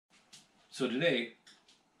So today,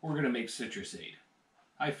 we're going to make citrusade.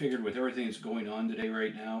 I figured with everything that's going on today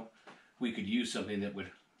right now, we could use something that would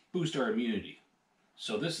boost our immunity.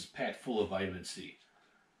 So this is packed full of vitamin C.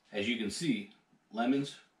 As you can see,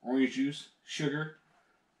 lemons, orange juice, sugar,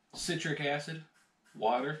 citric acid,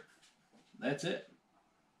 water, that's it.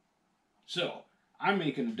 So, I'm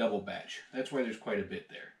making a double batch. That's why there's quite a bit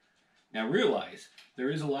there. Now realize, there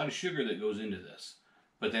is a lot of sugar that goes into this,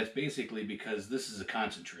 but that's basically because this is a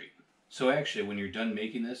concentrate. So actually, when you're done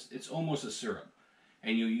making this, it's almost a syrup.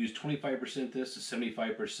 And you'll use 25% this to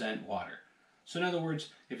 75% water. So in other words,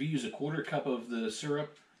 if you use a quarter cup of the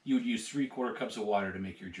syrup, you would use 3/4 cups of water to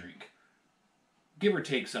make your drink. Give or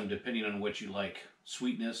take some depending on what you like.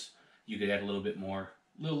 Sweetness, you could add a little bit more.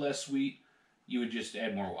 A little less sweet, you would just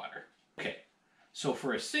add more water. Okay, so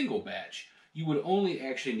for a single batch, you would only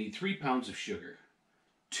actually need 3 pounds of sugar,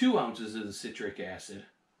 2 ounces of the citric acid,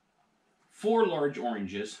 4 large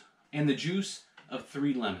oranges, and the juice of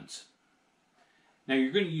 3 lemons. Now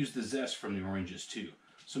you're going to use the zest from the oranges too,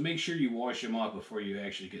 so make sure you wash them off before you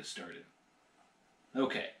actually get started.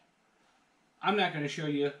 Okay, I'm not going to show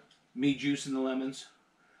you me juicing the lemons.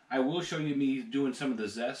 I will show you me doing some of the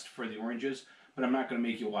zest for the oranges, but I'm not going to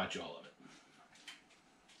make you watch all of it.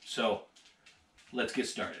 So, let's get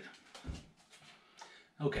started.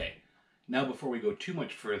 Okay, now before we go too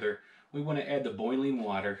much further, we want to add the boiling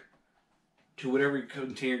water to whatever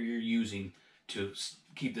container you're using to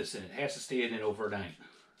keep this in. It has to stay in it overnight.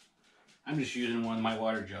 I'm just using one of my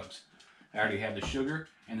water jugs. I already have the sugar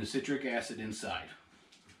and the citric acid inside.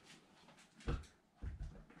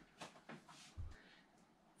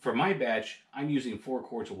 For my batch, I'm using 4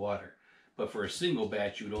 quarts of water, but for a single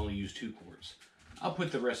batch, you would only use 2 quarts. I'll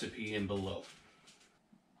put the recipe in below.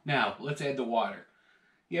 Now, let's add the water.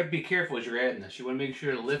 You have to be careful as you're adding this. You want to make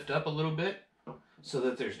sure to lift up a little bit so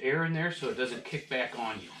that there's air in there so it doesn't kick back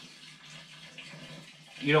on you.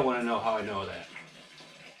 You don't want to know how I know that.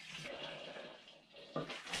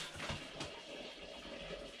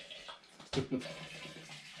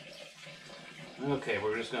 Okay,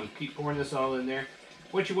 we're just going to keep pouring this all in there.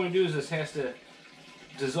 What you want to do is this has to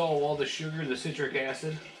dissolve all the sugar, the citric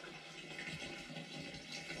acid,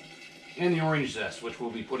 and the orange zest, which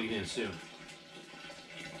we'll be putting in soon.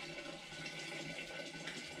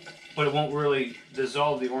 But it won't really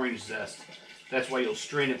dissolve the orange zest. That's why you'll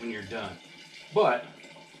strain it when you're done. But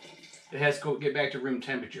it has to get back to room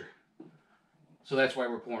temperature. So that's why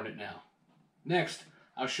we're pouring it now. Next,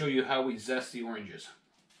 I'll show you how we zest the oranges.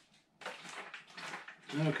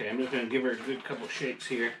 Okay, I'm just going to give her a good couple shakes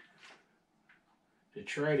here to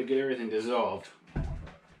try to get everything dissolved.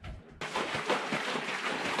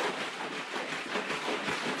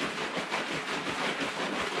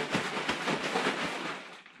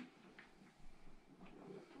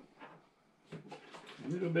 A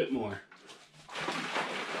little bit more.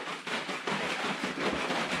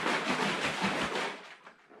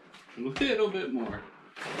 A little bit more.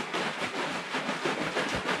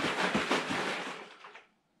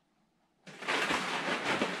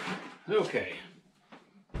 Okay.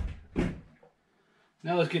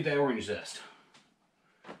 Now let's get that orange zest.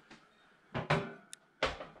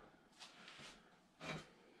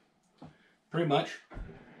 Pretty much,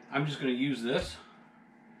 I'm just going to use this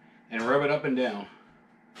and rub it up and down.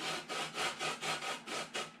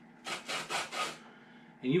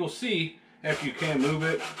 And you will see, after you can move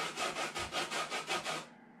it,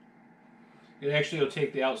 it actually will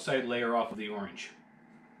take the outside layer off of the orange.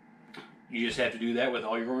 You just have to do that with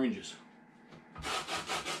all your oranges.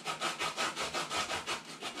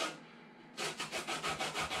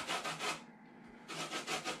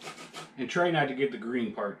 And try not to get the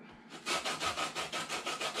green part.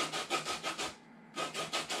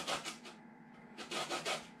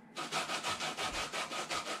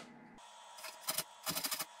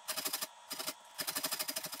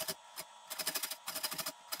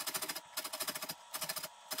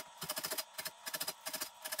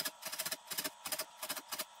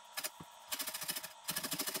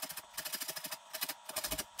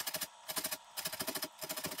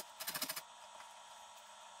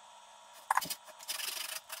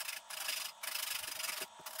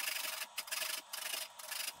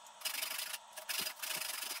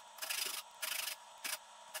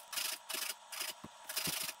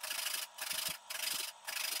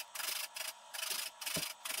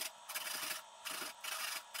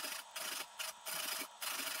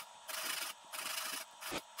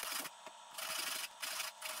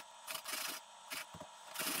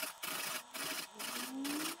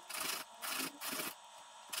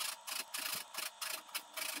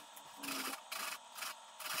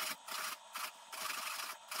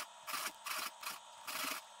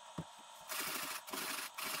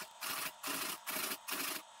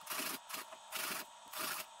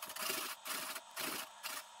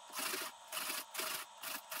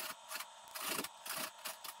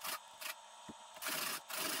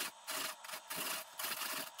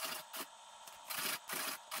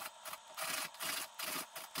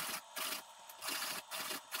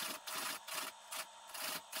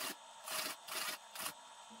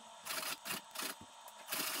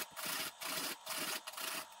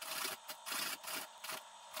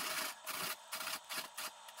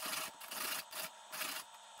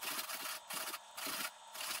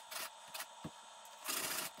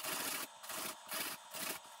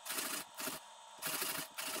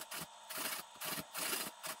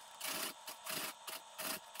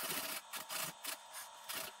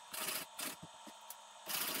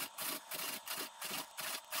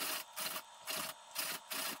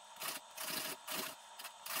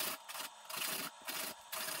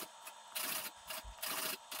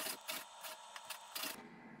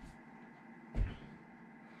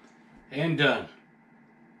 And done.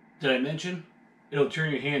 Did I mention? It'll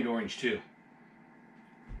turn your hand orange too.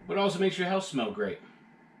 But it also makes your house smell great.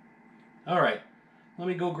 Alright, let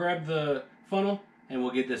me go grab the funnel and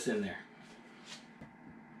we'll get this in there.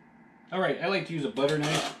 Alright, I like to use a butter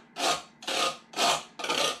knife.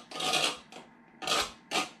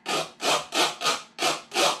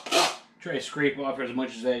 Try to scrape off as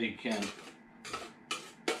much as that you can.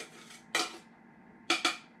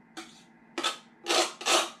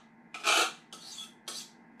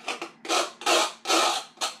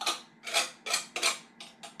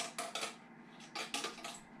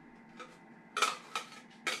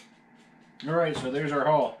 Alright, so there's our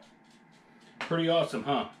haul. Pretty awesome,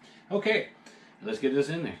 huh? Okay, let's get this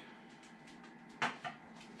in there.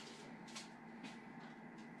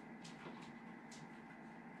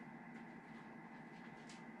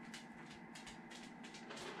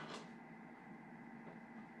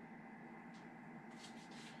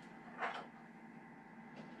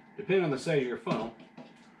 Depending on the size of your funnel,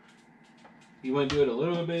 you want to do it a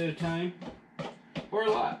little bit at a time or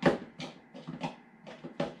a lot.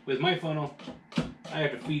 With my funnel, I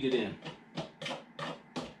have to feed it in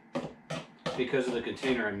because of the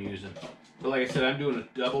container I'm using. But like I said, I'm doing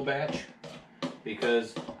a double batch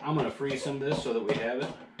because I'm going to freeze some of this so that we have it.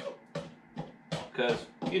 Because,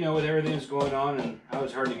 you know, with everything that's going on and how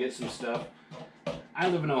it's hard to get some stuff. I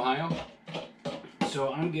live in Ohio,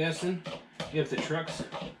 so I'm guessing if the trucks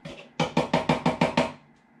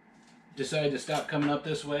decide to stop coming up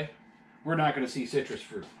this way, we're not going to see citrus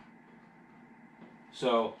fruit.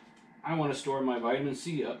 So I want to store my vitamin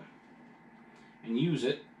C up and use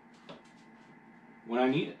it when I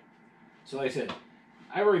need it. So like I said,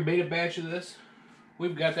 I've already made a batch of this.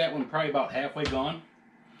 We've got that one probably about halfway gone.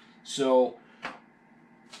 So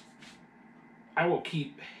I will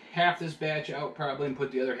keep half this batch out probably and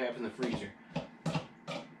put the other half in the freezer.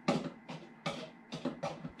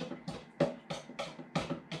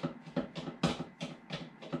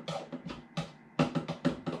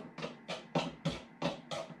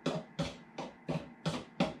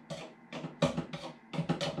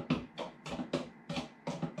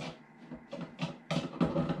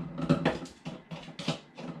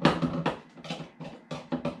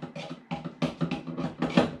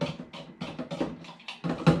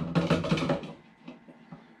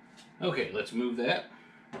 Okay, let's move that.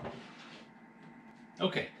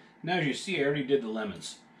 Okay, now as you see, I already did the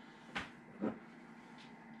lemons.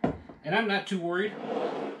 And I'm not too worried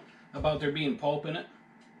about there being pulp in it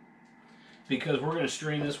because we're going to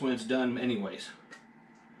strain this when it's done anyways.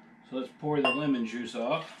 So let's pour the lemon juice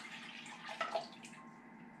off.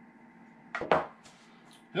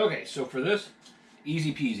 Okay, so for this,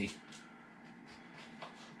 easy peasy.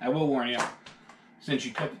 I will warn you, since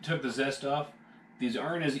you took the zest off, these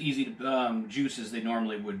aren't as easy to juice as they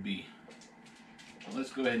normally would be. So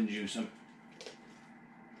let's go ahead and juice them.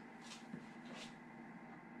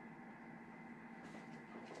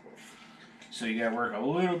 So you gotta work a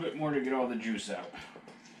little bit more to get all the juice out.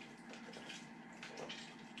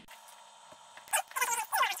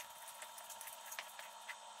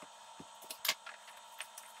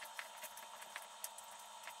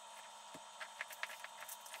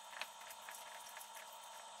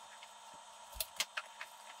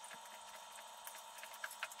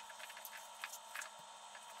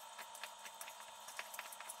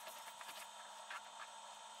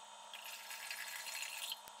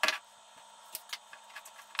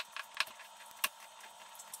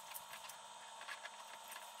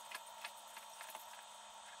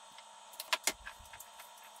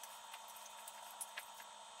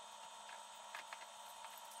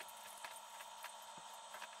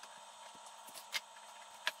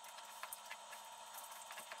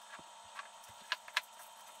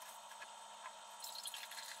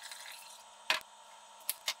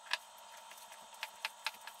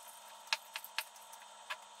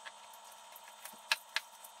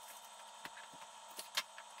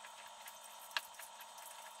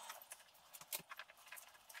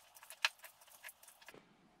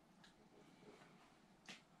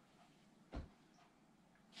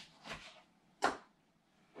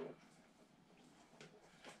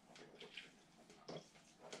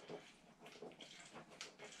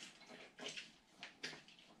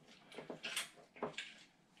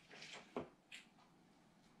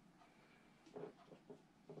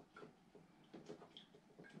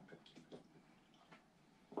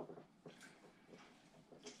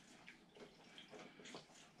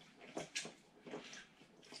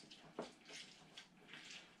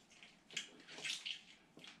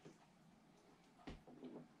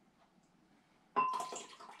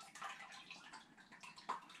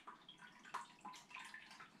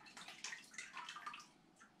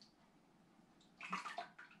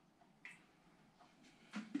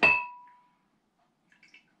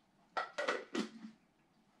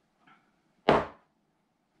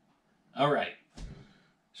 Alright,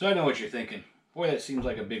 so I know what you're thinking. Boy, that seems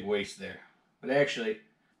like a big waste there. But actually,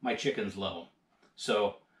 my chickens love them.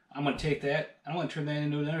 So I'm going to take that, and I'm going to turn that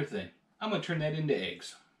into another thing. I'm going to turn that into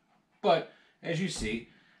eggs. But, as you see,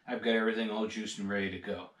 I've got everything all juiced and ready to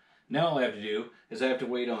go. Now all I have to do is I have to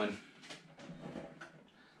wait on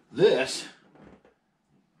this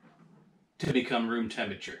to become room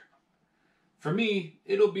temperature. For me,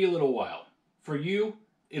 it'll be a little while. For you,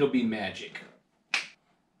 it'll be magic.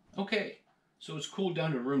 Okay, so it's cooled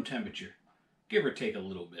down to room temperature, give or take a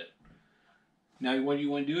little bit. Now what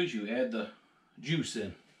you want to do is you add the juice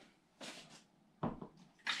in.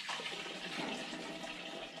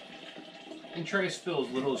 And try to spill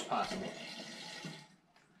as little as possible.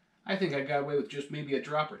 I think I got away with just maybe a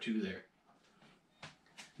drop or two there.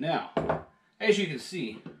 Now, as you can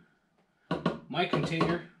see, my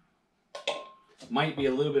container might be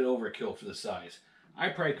a little bit overkill for the size. I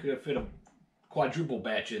probably could have fit a quadruple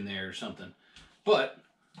batch in there or something. But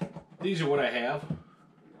these are what I have,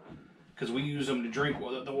 because we use them to drink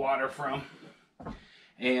the water from.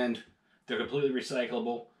 And they're completely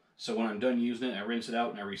recyclable, so when I'm done using it, I rinse it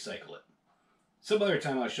out and I recycle it. Some other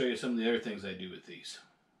time I'll show you some of the other things I do with these.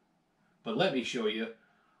 But let me show you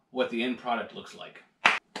what the end product looks like.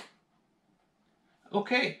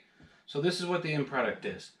 Okay, so this is what the end product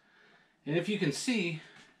is. And if you can see,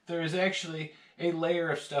 there is actually a layer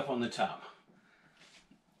of stuff on the top.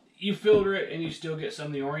 You filter it and you still get some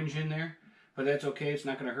of the orange in there, but that's okay, it's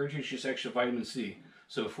not going to hurt you, it's just extra vitamin C.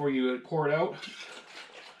 So before you pour it out,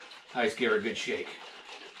 I just give it a good shake.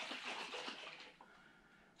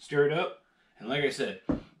 Stir it up, and like I said,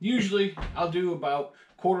 usually I'll do about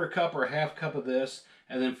 1/4 cup or 1/2 cup of this,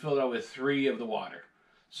 and then fill it out with 3 of the water.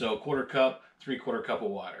 So 1/4 cup, 3/4 cup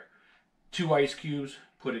of water. 2 ice cubes,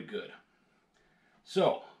 put it good.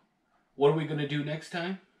 So, what are we going to do next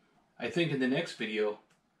time? I think in the next video,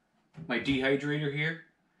 my dehydrator here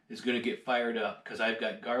is going to get fired up because I've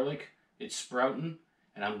got garlic, it's sprouting,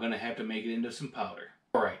 and I'm going to have to make it into some powder.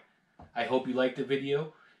 Alright, I hope you liked the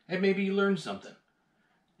video, and maybe you learned something.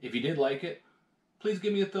 If you did like it, please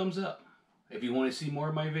give me a thumbs up. If you want to see more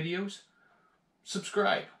of my videos,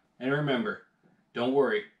 subscribe. And remember, don't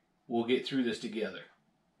worry, we'll get through this together.